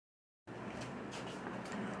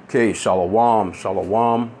Okay, Shalom,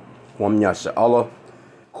 Shalom, Wam Yasha'Allah,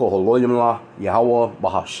 Koholoyimla, Yahweh,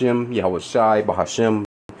 Bahashim, Yahweh Shai, Bahashim,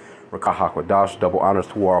 Rakah HaKodash, double honors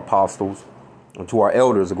to our apostles and to our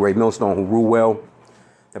elders, a great millstone who rule well,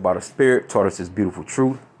 that by the Spirit taught us this beautiful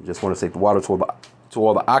truth. Just want to say the water to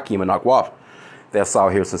all the Akim and Akwaf that's out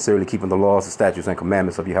here sincerely keeping the laws, the statutes, and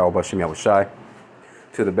commandments of Yahweh Bahashim, Yahweh Shai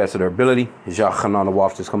to the best of their ability. Jah Hanan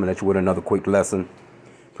Awaf just coming at you with another quick lesson,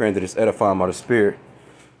 praying that it's edifying by the Spirit.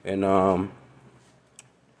 And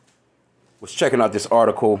was checking out this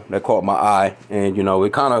article that caught my eye, and you know,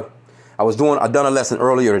 it kind of, I done a lesson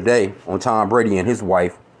earlier today on Tom Brady and his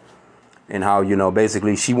wife, and how, you know,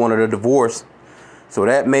 basically she wanted a divorce, so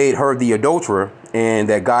that made her the adulterer, and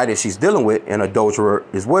that guy that she's dealing with an adulterer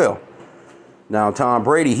as well. Now Tom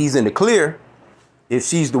Brady, he's in the clear if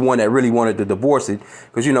she's the one that really wanted to divorce it,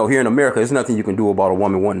 because you know, here in America, there's nothing you can do about a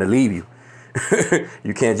woman wanting to leave you.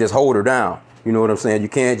 You can't just hold her down. You know what I'm saying? You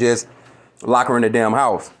can't just lock her in the damn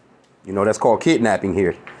house. You know, that's called kidnapping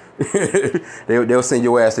here. They'll send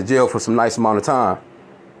your ass to jail for some nice amount of time.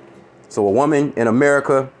 So a woman in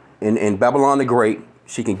America, in Babylon the Great,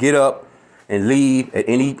 she can get up and leave at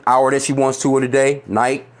any hour that she wants to of the day,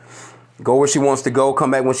 night, go where she wants to go,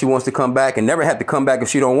 come back when she wants to come back, and never have to come back if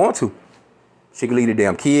she don't want to. She can leave the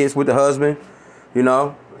damn kids with the husband, you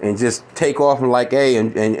know, and just take off and like, hey,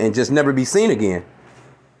 and just never be seen again.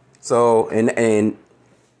 So, and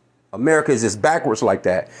America is just backwards like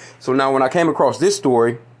that. So now when I came across this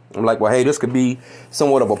story, I'm like, well, hey, this could be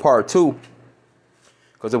somewhat of a part two,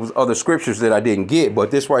 because there was other scriptures that I didn't get.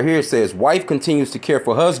 But this right here says, wife continues to care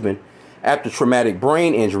for husband after traumatic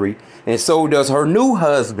brain injury, and so does her new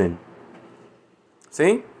husband.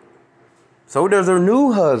 See? So does her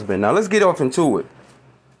new husband. Now let's get off into it.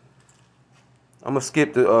 I'm going to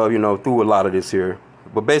skip the, through a lot of this here.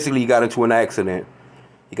 But basically, he got into an accident.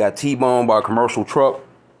 He got T-boned by a commercial truck.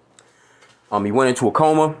 He went into a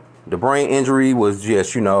coma. The brain injury was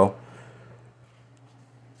just,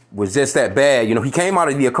 was just that bad. You know, he came out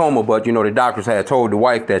of the coma, but, the doctors had told the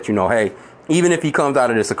wife that, hey, even if he comes out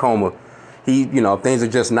of this coma, things are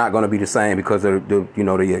just not going to be the same because of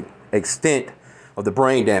the extent of the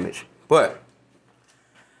brain damage. But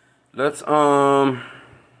let's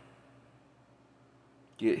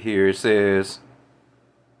get here. It says,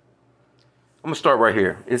 I'm gonna start right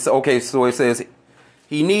here. It's okay. So it says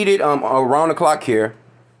he needed around the clock care.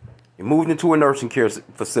 He moved into a nursing care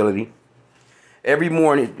facility. Every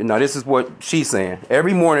morning, now this is what she's saying.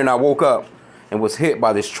 Every morning I woke up and was hit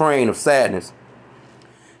by this train of sadness.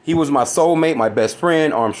 He was my soulmate, my best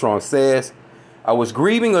friend, Armstrong says. I was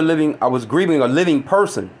grieving a living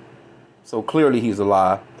person. So clearly he's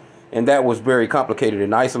alive. And that was very complicated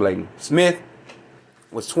and isolating. Smith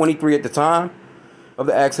was 23 at the time of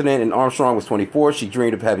the accident, and Armstrong was 24. She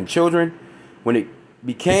dreamed of having children. When it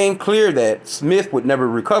became clear that Smith would never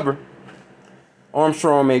recover,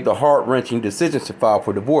 Armstrong made the heart-wrenching decision to file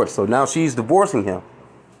for divorce. So now she's divorcing him,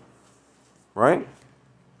 right?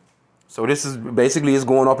 So this is basically is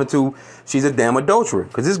going up into she's a damn adulterer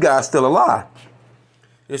because this guy's still alive.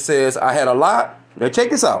 It says, I had a lot. Now check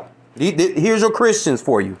this out. Here's your Christians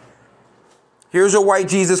for you. Here's your white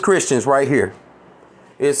Jesus Christians right here.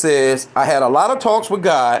 It says, I had a lot of talks with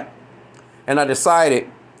God, and I decided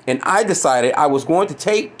I was going to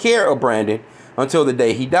take care of Brandon until the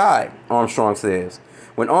day he died, Armstrong says.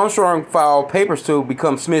 When Armstrong filed papers to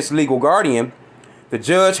become Smith's legal guardian, the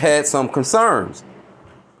judge had some concerns.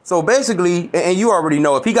 So basically, and you already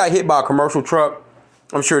know, if he got hit by a commercial truck,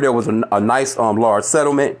 I'm sure there was a nice large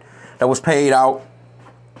settlement that was paid out,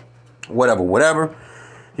 whatever.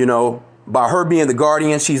 By her being the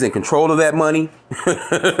guardian, she's in control of that money.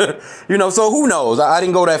 So who knows? I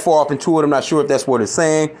didn't go that far up into it. I'm not sure if that's what it's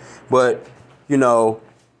saying. But, come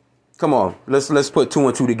on. Let's put two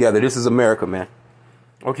and two together. This is America, man.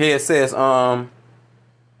 Okay, it says, it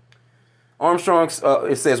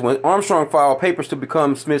says, when Armstrong filed papers to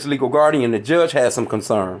become Smith's legal guardian, the judge had some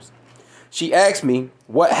concerns. She asked me,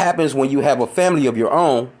 what happens when you have a family of your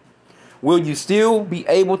own? Will you still be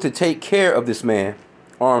able to take care of this man?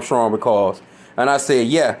 Armstrong recalls. And I said,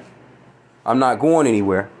 yeah, I'm not going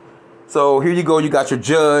anywhere. So here you go. You got your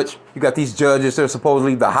judge. You got these judges. They're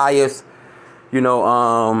supposedly the highest,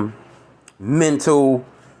 mentally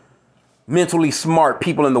smart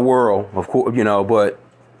people in the world, of course, but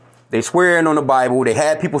they swearing on the Bible. They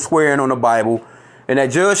had people swearing on the Bible. And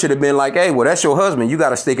that judge should have been like, hey, well, that's your husband. You got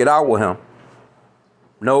to stick it out with him.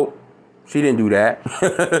 Nope. She didn't do that.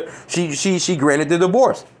 She granted the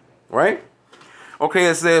divorce, right? Okay,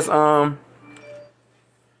 it says Armstrong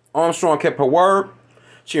kept her word.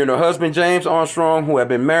 She and her husband, James Armstrong, who had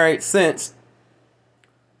been married since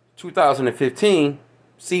 2015,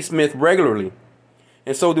 see Smith regularly.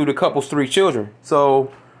 And so do the couple's 3 children.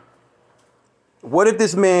 So what if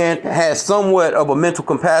this man has somewhat of a mental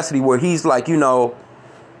capacity where he's like, you know,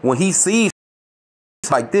 when he sees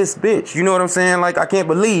like this bitch, you know what I'm saying? Like, I can't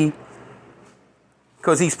believe,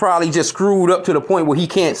 because he's probably just screwed up to the point where he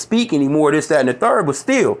can't speak anymore, this, that, and the third. But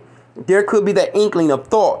still, there could be that inkling of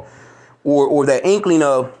thought or that inkling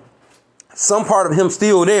of some part of him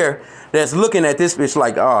still there that's looking at this bitch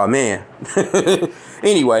like, oh, man.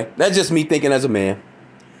 Anyway, that's just me thinking as a man.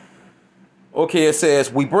 Okay, it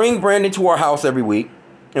says, we bring Brandon to our house every week,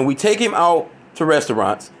 and we take him out to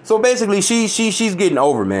restaurants. So basically, she's getting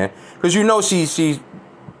over, man. Because you know she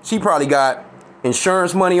probably got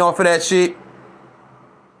insurance money off of that shit.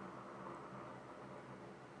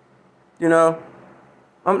 You know?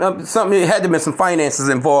 Something, it had to have been some finances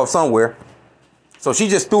involved somewhere. So she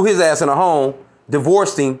just threw his ass in a home,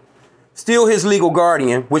 divorced him, still his legal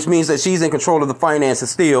guardian, which means that she's in control of the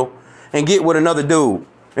finances still, and get with another dude.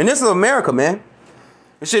 And this is America, man.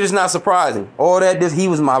 This shit is not surprising. All that, he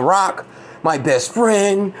was my rock, my best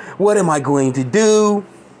friend. What am I going to do?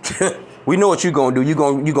 We know what you're going to do. You're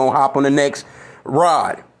going to hop on the next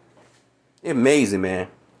ride. Amazing, man.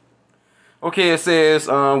 Okay, it says,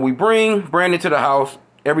 we bring Brandon to the house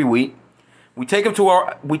every week. We take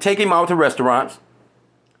him out to restaurants.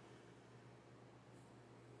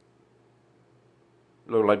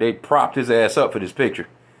 Look like they propped his ass up for this picture.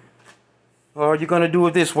 Or you're going to do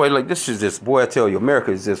it this way. Like, this is just, boy, I tell you,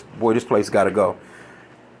 America is just, boy, this place got to go.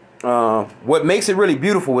 What makes it really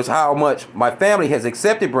beautiful is how much my family has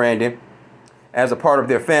accepted Brandon as a part of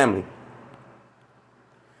their family.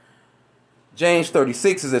 James,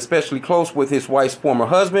 36, is especially close with his wife's former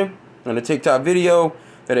husband. In a TikTok video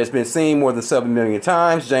that has been seen more than 7 million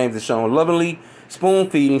times, James is shown lovingly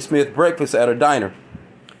spoon-feeding Smith breakfast at a diner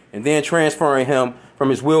and then transferring him from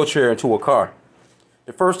his wheelchair into a car.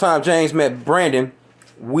 The first time James met Brandon,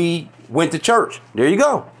 we went to church. There you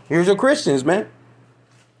go. Here's your Christians, man.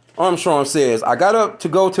 Armstrong says, I got up to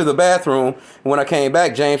go to the bathroom, and when I came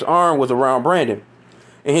back, James' arm was around Brandon.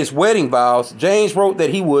 In his wedding vows, James wrote that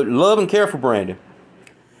he would love and care for Brandon.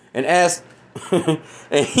 And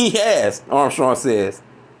and he has, Armstrong says.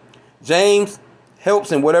 James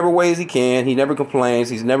helps in whatever ways he can. He never complains.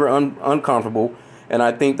 He's never uncomfortable. And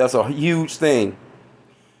I think that's a huge thing.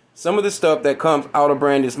 Some of the stuff that comes out of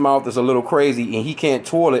Brandon's mouth is a little crazy, and he can't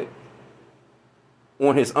toilet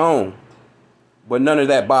on his own. But none of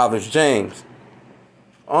that bothers James.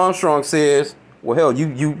 Armstrong says, well, hell,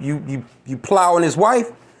 you plowing his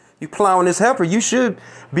wife, you plowing his heifer, you should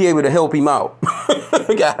be able to help him out.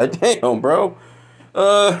 God damn, bro.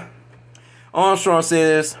 Armstrong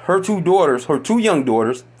says her two young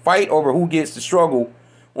daughters, fight over who gets to struggle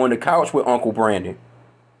on the couch with Uncle Brandon.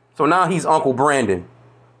 So now he's Uncle Brandon.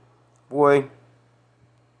 Boy.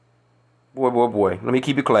 Let me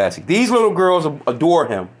keep it classy. These little girls adore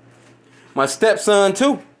him. My stepson,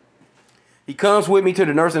 too. He comes with me to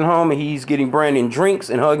the nursing home, and he's getting Brandon drinks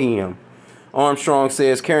and hugging him. Armstrong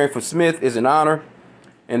says caring for Smith is an honor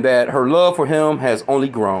and that her love for him has only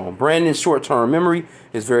grown. Brandon's short-term memory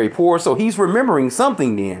is very poor, so he's remembering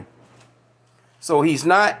something then. So he's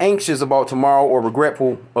not anxious about tomorrow or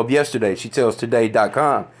regretful of yesterday, she tells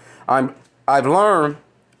Today.com. I've learned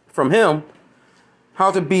from him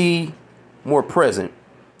how to be more present.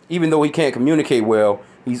 Even though he can't communicate well,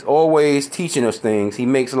 he's always teaching us things. He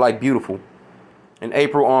makes life beautiful. In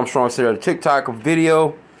April, Armstrong shared a TikTok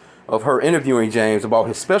video of her interviewing James about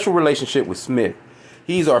his special relationship with Smith.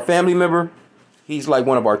 He's our family member. He's like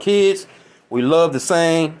one of our kids. We love the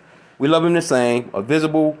same. We love him the same. A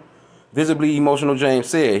visibly emotional James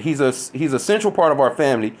said. He's a central part of our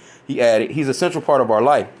family. He added, he's a central part of our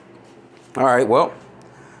life. All right, well,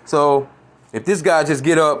 so if this guy just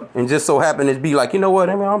get up and just so happen to be like, you know what,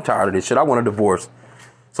 I mean, I'm tired of this shit. I want a divorce.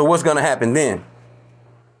 So what's going to happen then?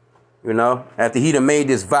 You know, after he done made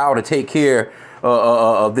this vow to take care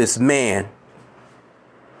of this man.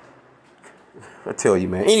 I tell you,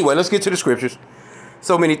 man. Anyway, let's get to the scriptures.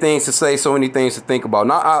 So many things to say, so many things to think about.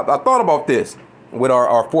 Now, I thought about this with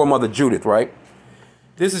our foremother Judith, right?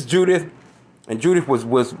 This is Judith. And Judith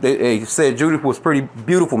they said Judith was pretty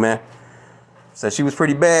beautiful, man. Said she was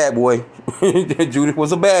pretty bad, boy. Judith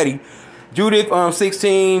was a baddie. Judith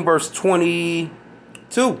 16, verse 22.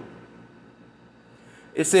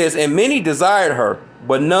 It says, and many desired her,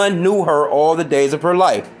 but none knew her all the days of her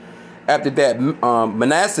life. After that,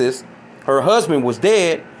 Manasseh, her husband, was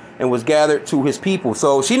dead and was gathered to his people.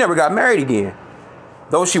 So she never got married again.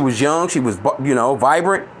 Though she was young, she was,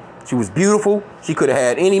 vibrant. She was beautiful. She could have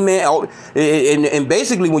had any man. And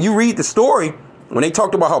basically, when you read the story, when they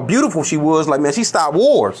talked about how beautiful she was, like, man, she stopped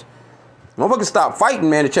wars. Motherfuckers stop fighting,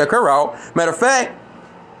 man, to check her out. Matter of fact,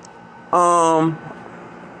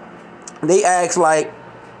 they asked like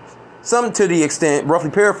something to the extent, roughly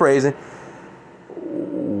paraphrasing,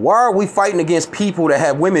 why are we fighting against people that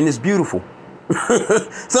have women this beautiful?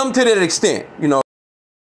 Something to that extent, you know,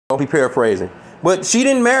 roughly paraphrasing. But she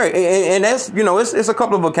didn't marry, and that's, you know, it's a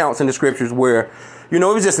couple of accounts in the scriptures where, you know,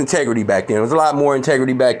 it was just integrity back then. There was a lot more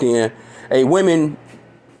integrity back then. Hey, women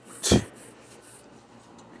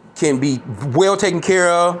can be well taken care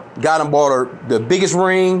of. Got them, bought her the biggest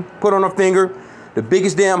ring, put on her finger, the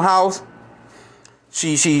biggest damn house.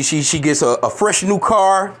 She gets a fresh new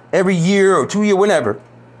car every year or 2 year, whenever.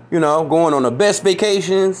 You know, going on the best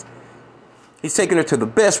vacations. He's taking her to the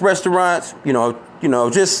best restaurants. You know,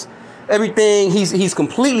 just everything. He's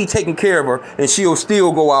completely taking care of her, and she'll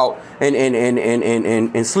still go out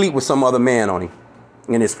and sleep with some other man on him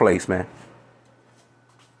in his place, man.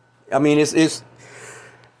 I mean, this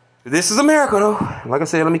is America, though. Like I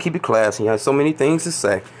said, let me keep it classy. I have so many things to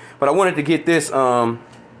say, but I wanted to get this.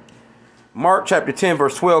 Mark chapter 10,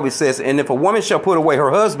 verse 12. It says, "And if a woman shall put away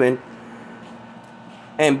her husband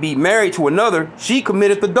and be married to another, she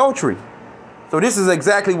committeth adultery." So this is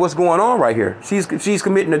exactly what's going on right here. She's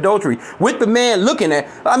committing adultery with the man looking at.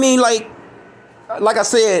 I mean, like I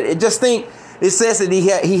said, just think it says that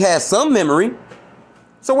he has some memory.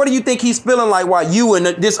 So what do you think he's feeling like while you and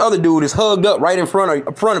this other dude is hugged up right in front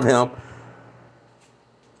of him?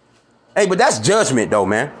 Hey, but that's judgment, though,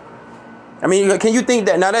 man. I mean, can you think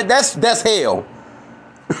that? Now that's hell.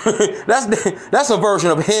 that's a version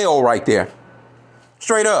of hell right there.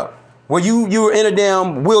 Straight up. Well, you were in a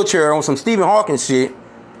damn wheelchair on some Stephen Hawking shit,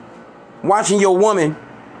 watching your woman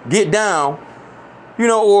get down, you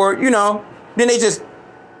know, or, you know, then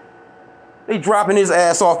they dropping his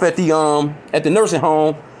ass off at the nursing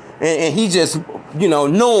home, and he just, you know,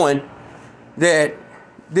 knowing that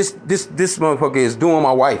this motherfucker is doing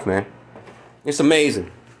my wife, man. It's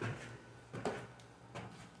amazing.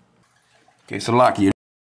 Okay, so Salaki.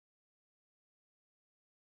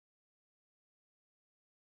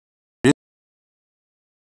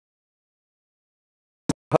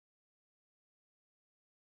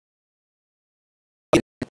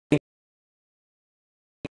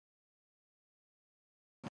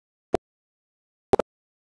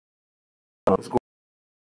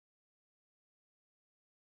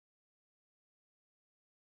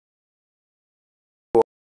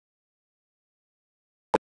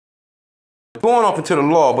 Going off into the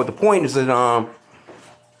law, but the point is that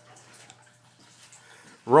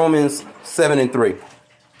Romans 7:3.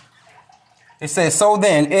 It says, "So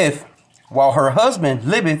then, if while her husband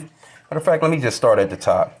liveth," matter of fact, let me just start at the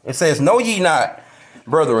top. It says, "Know ye not,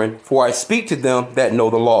 brethren, for I speak to them that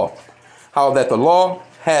know the law, how that the law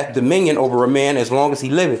hath dominion over a man as long as he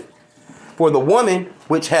liveth. For the woman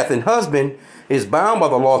which hath an husband is bound by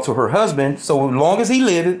the law to her husband, so long as he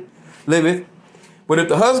liveth. But if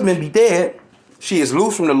the husband be dead, she is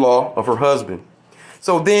loose from the law of her husband.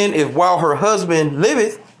 So then, if while her husband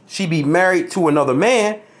liveth, she be married to another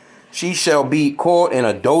man, she shall be called an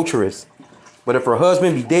adulteress. But if her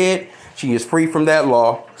husband be dead, she is free from that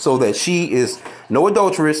law, so that she is no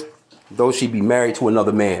adulteress, though she be married to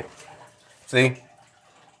another man." See?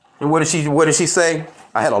 And what did she say?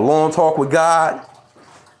 I had a long talk with God.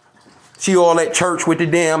 She all at church with the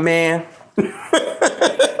damn man.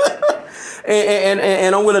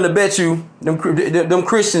 And I'm willing to bet you them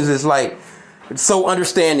Christians is like so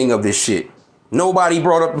understanding of this shit. Nobody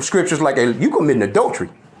brought up the scriptures like, "Hey, you committing adultery."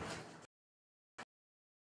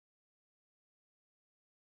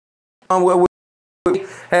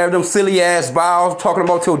 Have them silly ass vows talking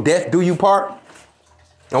about till death do you part.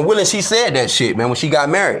 I'm willing she said that shit, man, when she got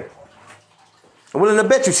married. I'm willing to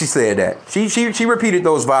bet you she said that. She repeated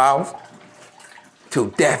those vows. Till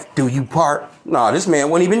death do you part. Nah, this man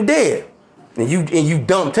wasn't even dead. And you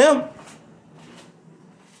dumped him.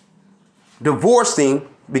 Divorced him,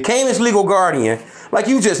 became his legal guardian. Like,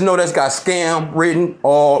 you just know that's got scam written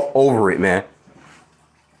all over it, man.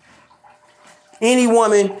 Any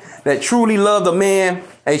woman that truly loved a man,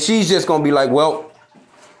 hey, she's just gonna be like, well,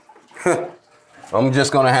 I'm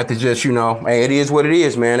just gonna have to just, you know, hey, it is what it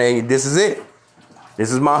is, man. Hey, this is it.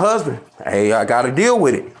 This is my husband. Hey, I gotta deal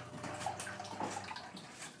with it.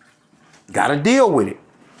 Gotta deal with it.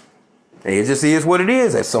 Hey, it just is what it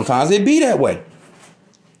is. And sometimes it be that way.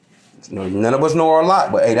 You know, none of us know our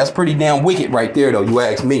lot, but hey, that's pretty damn wicked right there, though. You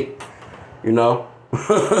ask me, you know.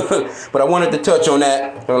 But I wanted to touch on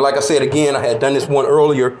that. Like I said again, I had done this one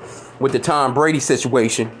earlier with the Tom Brady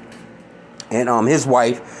situation, and his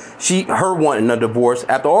wife, her wanting a divorce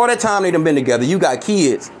after all that time they done been together. You got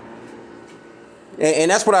kids.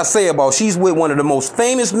 And that's what I say about she's with one of the most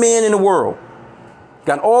famous men in the world.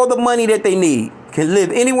 Got all the money that they need. Can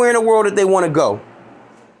live anywhere in the world that they want to go.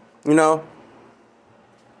 You know?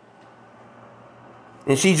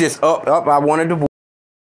 And she just I want to divorce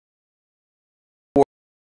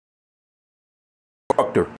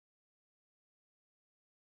her.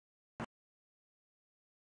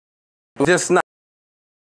 Just not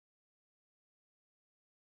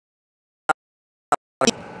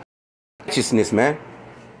righteousness, man.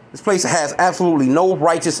 This place has absolutely no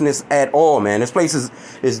righteousness at all, man. This place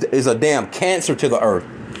is a damn cancer to the earth.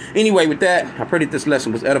 Anyway, with that, I pray that this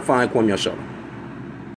lesson was edifying. Kwame Yashala.